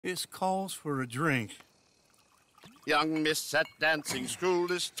This calls for a drink. Young miss at dancing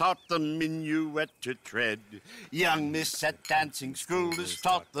school is taught the minuet to tread. Young miss at dancing school is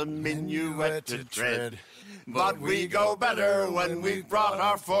taught the minuet to tread. But we go better when we've brought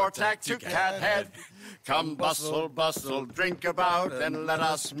our four-tack to Cathead. Come bustle, bustle, drink about, and let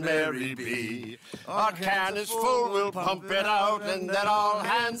us merry be. Our can is full, we'll pump it out, and then all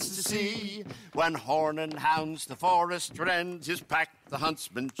hands to sea. When horn and hounds the forest rend, his pack the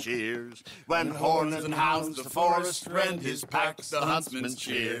huntsman cheers. When horns and hounds the forest rend, his pack the huntsman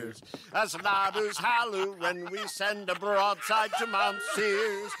cheers. As loud as halloo when we send a broadside to Mount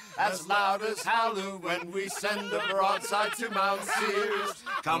Sears. As loud as halloo when we send a broadside to Mount Sears.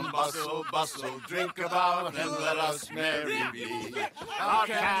 Come bustle, bustle, drink about, and let us merry be. Our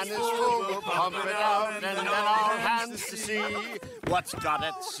can is full, we'll pump it out, and then all hands to sea. What's got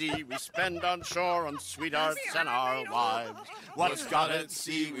at sea we spend on shore on sweethearts and our wives. What's got at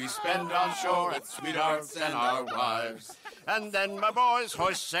sea we spend on shore at sweethearts and our wives. And then my boys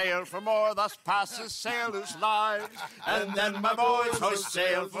hoist sail for more, thus passes sailors' lives. And then my boys hoist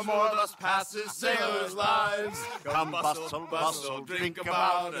sail for more, thus passes sailors' lives. Come bustle, bustle, drink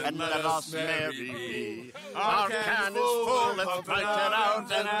about, and let us merry be. Our can is full, let's fight it out, and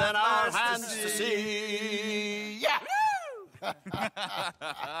then our hands to sea. Yeah!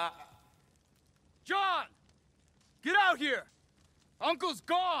 John! Get out here! Uncle's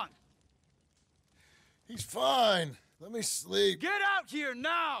gone! He's fine. Let me sleep. Get out here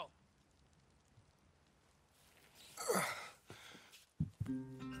now!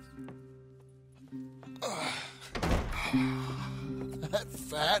 That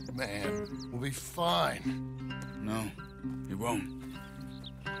fat man will be fine. No, he won't.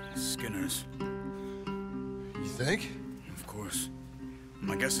 Skinner's. You think? Of course.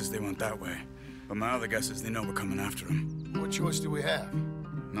 My guess is they went that way. But my other guess is they know we're coming after them. What choice do we have?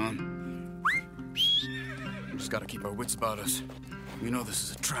 None. We just gotta keep our wits about us. We know this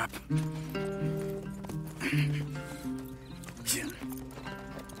is a trap.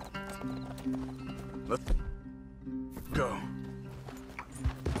 Let's go.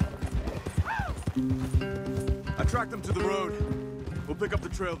 I tracked them to the road. We'll pick up the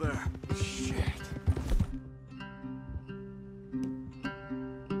trail there. Shit.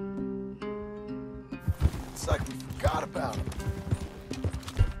 It's like we forgot about him.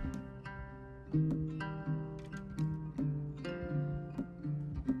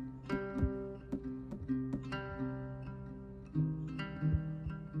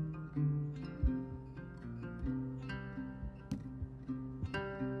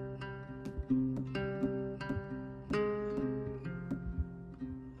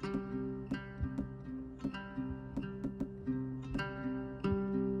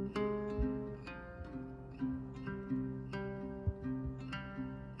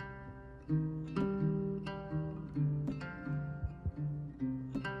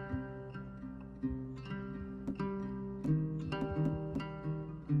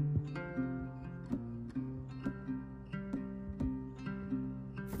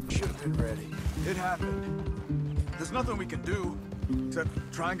 Should have been ready. It happened. There's nothing we can do except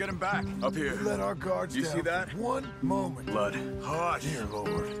try and get him back. Up here. We let our guards You down see that? for one moment. Blood. Hush. Dear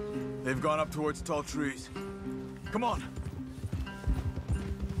Lord. They've gone up towards tall trees. Come on.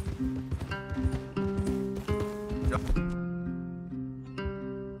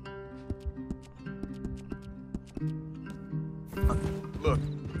 Look,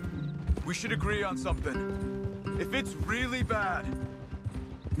 we should agree on something. If it's really bad,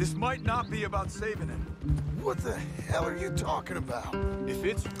 this might not be about saving him. What the hell are you talking about? If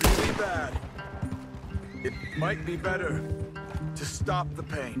it's really bad, it might be better to stop the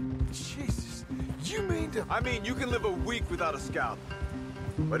pain. Jesus, you mean to... I mean, you can live a week without a scalp,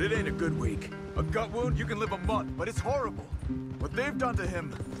 but it ain't a good week. A gut wound, you can live a month, but it's horrible. What they've done to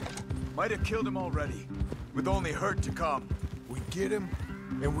him might have killed him already, with only hurt to come. We get him,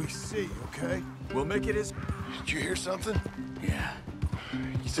 and we see, okay? We'll make it his... Did you hear something? Yeah,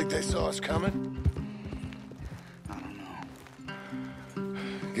 You think they saw us coming? I don't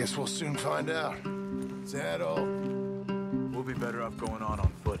know. Guess we'll soon find out. Is that all? We'll be better off going on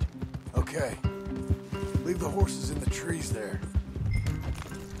foot. Okay. Leave the horses in the trees there.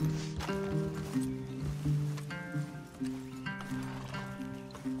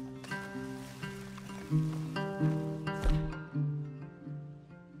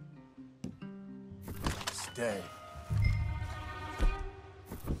 Stay.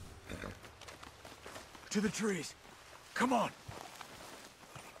 To the trees. Come on.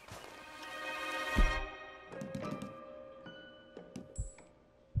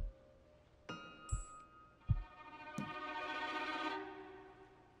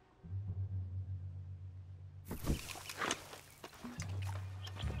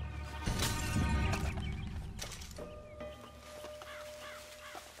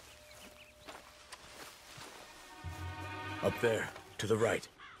 Up there, to the right.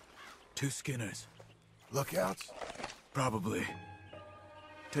 2 Skinners. Lookouts? Probably.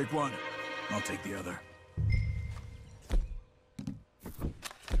 Take one. I'll take the other.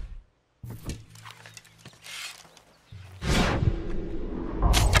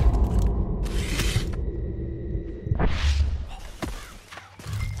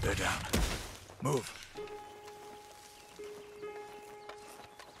 They're down. Move.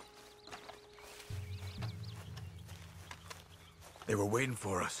 They were waiting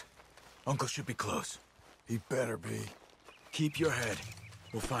for us. Uncle should be close. He better be. Keep your head.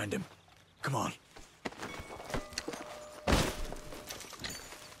 We'll find him. Come on.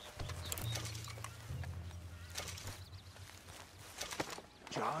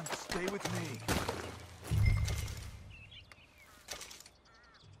 John, stay with me.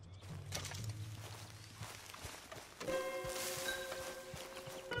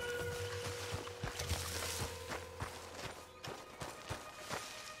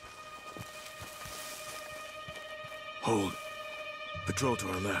 Hold. Patrol to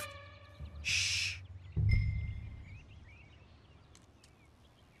our left. Shh.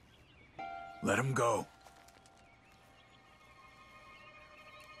 Let him go.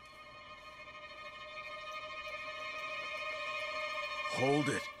 Hold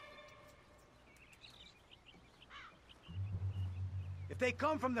it. If they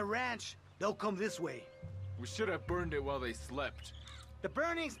come from the ranch, they'll come this way. We should have burned it while they slept. The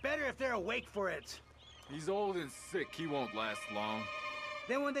burning's better if they're awake for it. He's old and sick. He won't last long.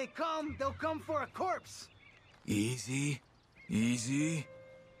 Then when they come, they'll come for a corpse. Easy. Easy.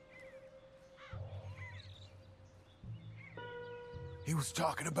 He was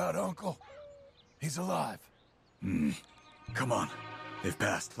talking about Uncle. He's alive. Come on. They've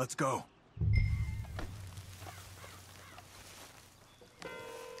passed. Let's go.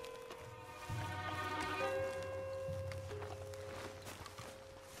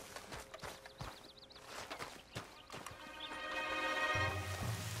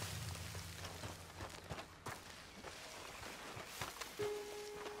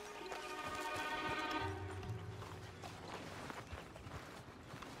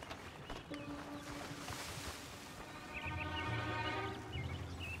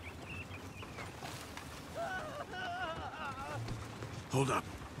 Hold up.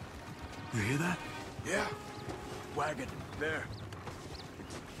 You hear that? Yeah. Wagon. There.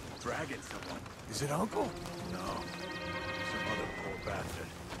 It's dragging someone. Is it Uncle? No. Some other poor bastard.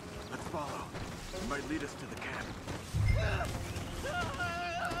 Let's follow. It might lead us to the camp.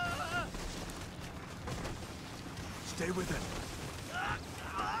 Stay with it.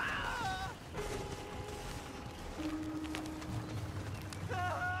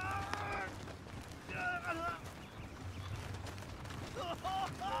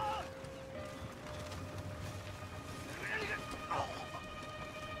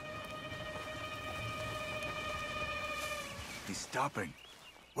 He's stopping.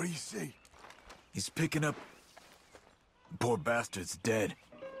 What do you see? He's picking up... Poor bastard's dead.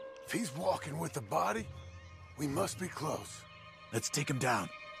 If he's walking with the body, we must be close. Let's take him down,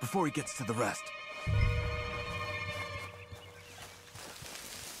 before he gets to the rest.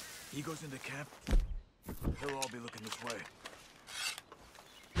 He goes into camp. They'll all be looking this way.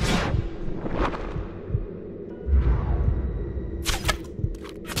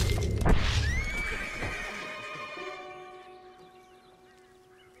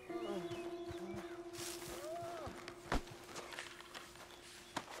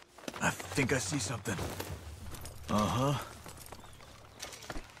 I think I see something. Uh-huh.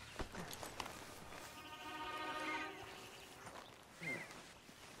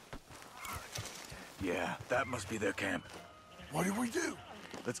 Yeah, that must be their camp. What do we do?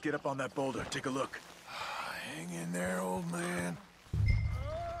 Let's get up on that boulder, take a look. Hang in there, old man.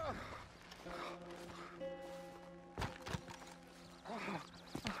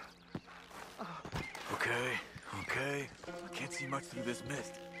 Okay, okay. I can't see much through this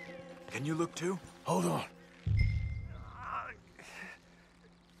mist. Can you look too? Hold on.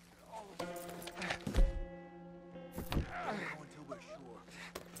 Until we're sure.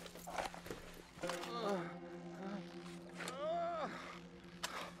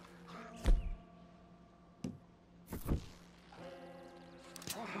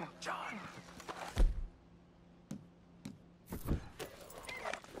 John.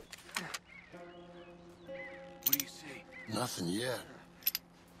 What do you see? Nothing yet.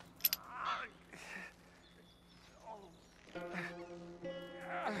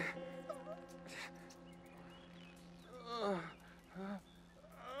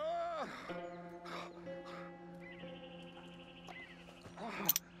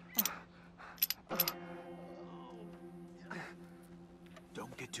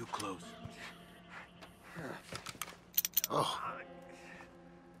 Don't get too close. Oh.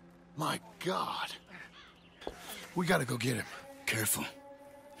 My God. We gotta go get him. Careful.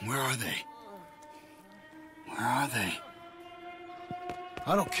 Where are they? Where are they?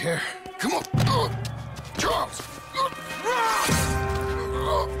 I don't care. Come on. Charles!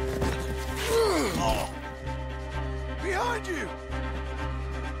 Behind you!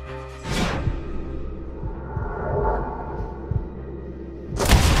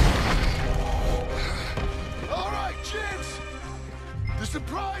 All right, gents. The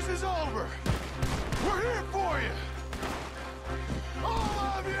surprise is over. We're here for you. All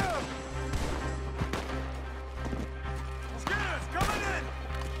of you! Skinners, coming in!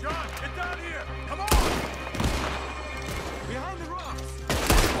 John, get down here! Come on! Behind the rocks!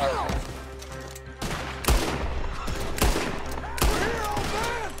 We're here, old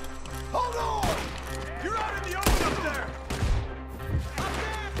man! Hold on! You're out in the open up there! Up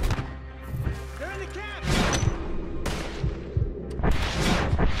there! They're in the camp!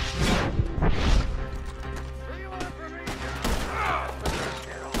 What do you want from me?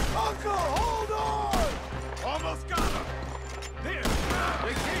 Uncle, hold on! Almost got him! Here!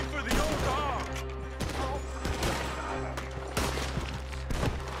 They came for the old arm!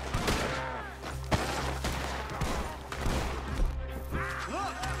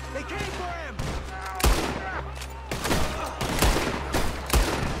 Look! They came for him!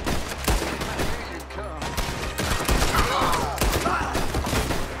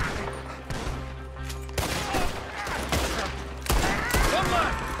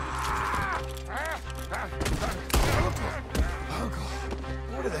 Uncle,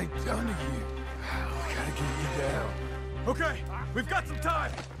 what have they done to you? We gotta get you down. Okay, we've got some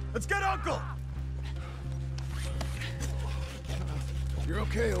time! Let's get Uncle! You're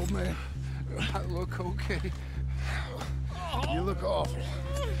okay, old man. I look okay. You look awful.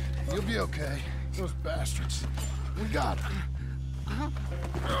 You'll be okay. Those bastards. We got them.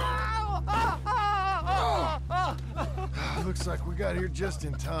 Looks like we got here just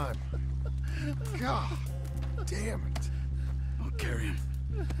in time. God damn it. I'll carry him.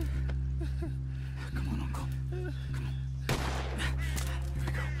 Come on, Uncle. Come on. Here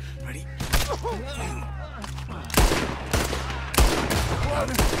we go. Ready?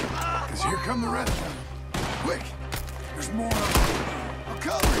 Because here come the rest of them. Quick! There's more of them. I'll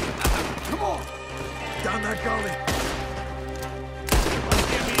cover you. Come on. Down that gully!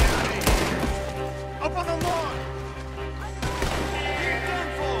 Get me out of here! Up on the lawn! You're done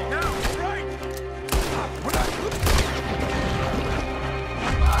for! Now, right! We're not...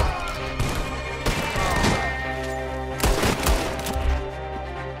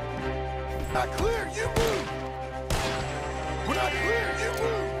 Not clear, you move! We're not clear, you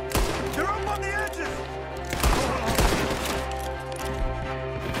move! They're up on the edges!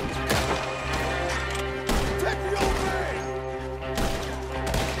 Protect the old man!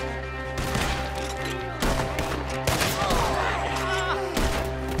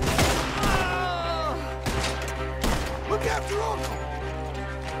 Look after Uncle!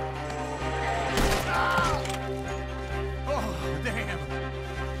 Oh, damn!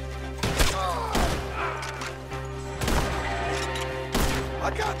 I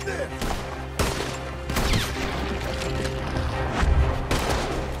got this!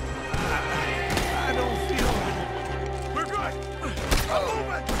 I don't feel it. We're good! I'm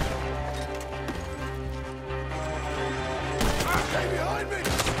moving! Stay behind me!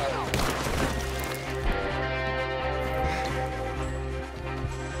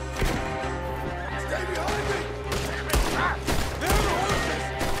 Stay behind me! There are the horses!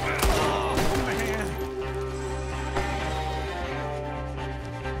 Oh, man!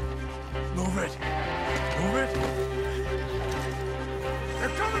 Move it! Move it!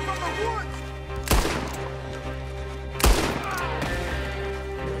 They're coming from the woods!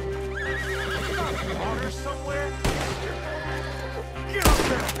 Water somewhere? Get up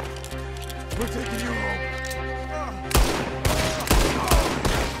there! We're taking you home.